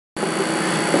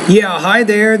Yeah, hi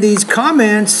there. These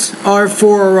comments are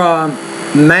for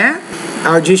Matt.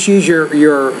 I'll just use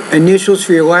your initials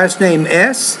for your last name,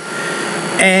 S.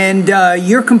 And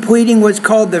you're completing what's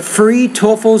called the free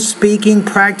TOEFL speaking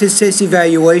practice test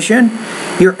evaluation.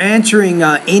 You're answering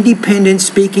independent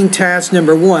speaking task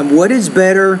number 1. What is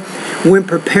better when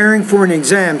preparing for an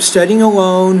exam, studying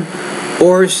alone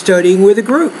or studying with a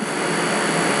group?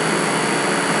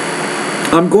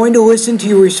 I'm going to listen to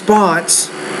your response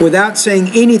without saying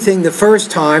anything the first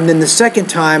time. Then the second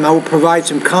time I will provide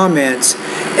some comments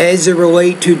as they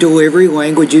relate to delivery,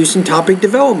 language use, and topic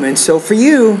development. So for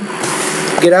you,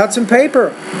 get out some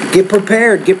paper, get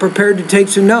prepared to take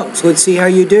some notes. Let's see how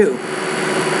you do.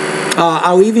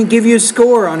 I'll even give you a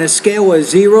score on a scale of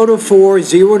 0 to 4,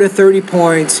 0 to 30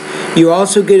 points. You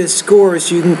also get a score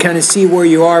so you can kind of see where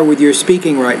you are with your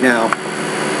speaking right now.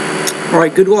 All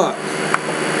right, good luck.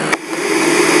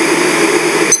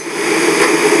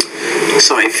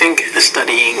 So I think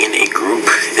studying in a group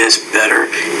is better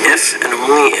if and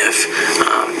only if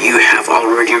you have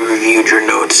already reviewed your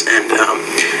notes and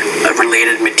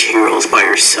related materials by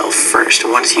yourself first.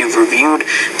 Once you've reviewed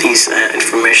these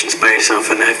informations by yourself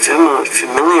and have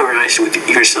familiarized with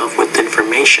yourself with the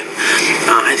information,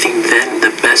 I think then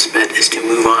the best bet is to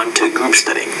move on to group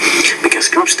studying, because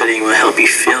group studying will help you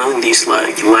fill in these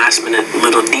last minute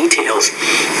little details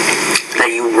that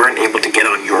you weren't able to get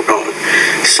on your own.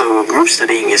 So group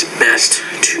studying is best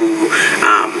to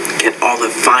get all the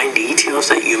fine details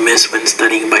that you miss when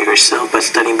studying by yourself, but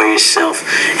studying by yourself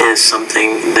is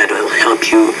something that will help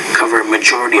you cover a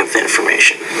majority of the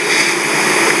information.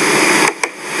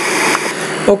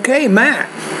 Okay, Matt.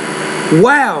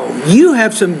 Wow, you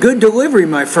have some good delivery,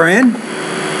 my friend.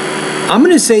 I'm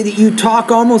going to say that you talk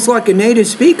almost like a native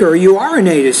speaker, or you are a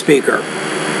native speaker.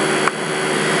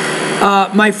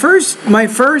 My first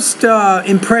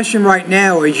impression right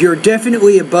now is you're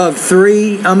definitely above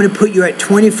 3. I'm going to put you at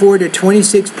 24 to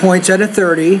 26 points out of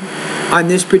 30 on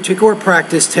this particular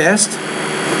practice test.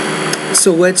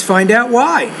 So let's find out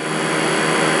why.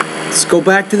 Let's go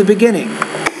back to the beginning.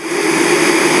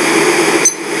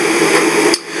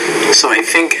 So I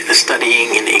think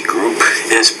studying in a group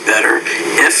is better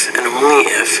if and only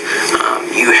if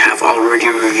you have already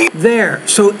reviewed. There.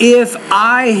 So if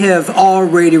I have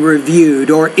already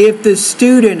reviewed, or if the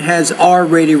student has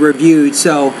already reviewed.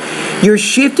 So you're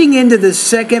shifting into the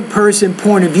second person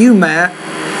point of view, Matt,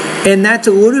 and that's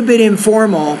a little bit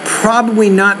informal, probably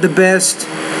not the best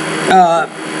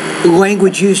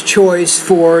language use choice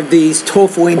for these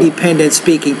TOEFL independent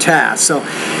speaking tasks. So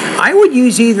I would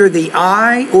use either the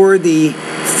I or the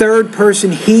third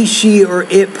person he, she, or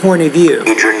it point of view.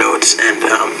 Read your notes and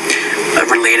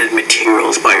related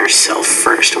materials by yourself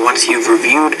first. Once you've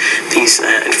reviewed these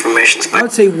informations by I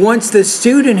would say once the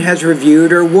student has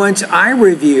reviewed, or once I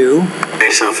review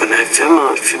yourself and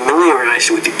have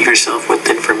familiarized with yourself with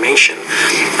the information,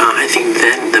 I think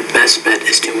then the best bet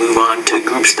is to move on to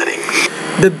group studying.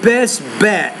 The best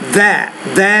bet,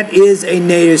 that is a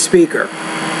native speaker.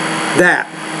 That.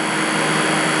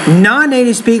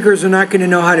 Non-native speakers are not going to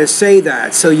know how to say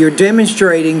that, so you're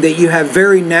demonstrating that you have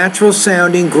very natural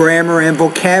sounding grammar and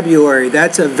vocabulary.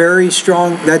 That's a big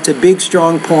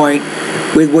strong point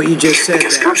with what you just said.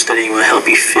 Because group studying will help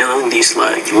you fill in these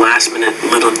last minute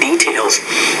little details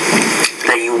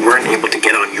that you weren't able to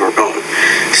get on your own.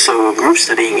 So group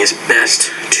studying is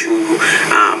best to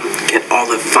get all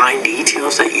the fine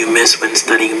details that you miss when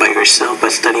studying by yourself,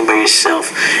 but studying by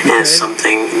yourself is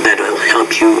something that will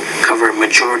help you cover a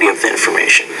majority of the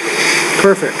information.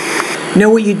 Perfect. Now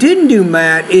what you didn't do,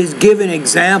 Matt, is give an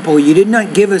example. You did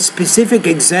not give a specific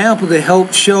example to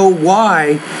help show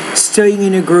why studying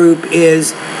in a group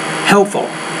is helpful.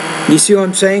 You see what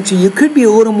I'm saying? So you could be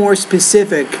a little more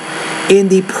specific in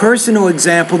the personal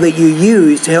example that you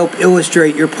use to help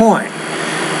illustrate your point.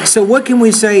 So what can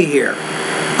we say here?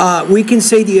 We can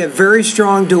say that you have very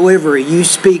strong delivery. You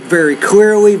speak very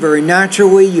clearly, very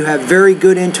naturally. You have very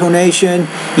good intonation.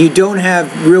 You don't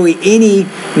have really any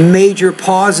major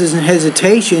pauses and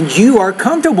hesitations. You are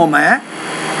comfortable, Matt,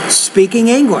 speaking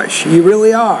English. You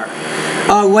really are.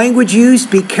 Language use,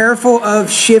 be careful of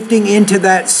shifting into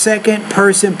that second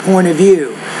person point of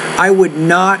view. I would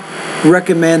not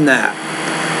recommend that.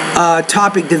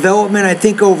 Topic development, I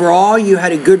think overall you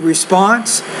had a good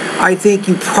response. I think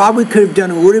you probably could have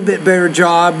done a little bit better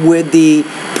job with the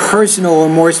personal or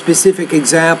more specific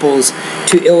examples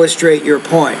to illustrate your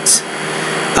points.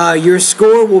 Your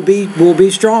score will be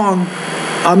strong.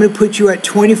 I'm going to put you at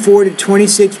 24 to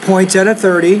 26 points out of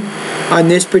 30 on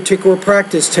this particular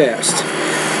practice test.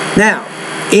 Now,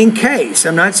 in case,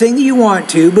 I'm not saying that you want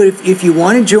to, but if you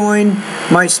want to join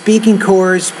my speaking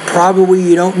course, probably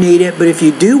you don't need it, but if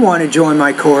you do want to join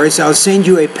my course, I'll send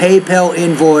you a PayPal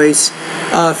invoice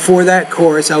for that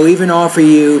course. I'll even offer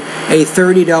you a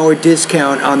 $30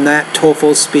 discount on that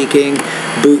TOEFL speaking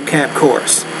bootcamp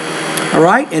course. All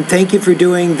right, and thank you for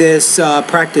doing this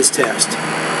practice test.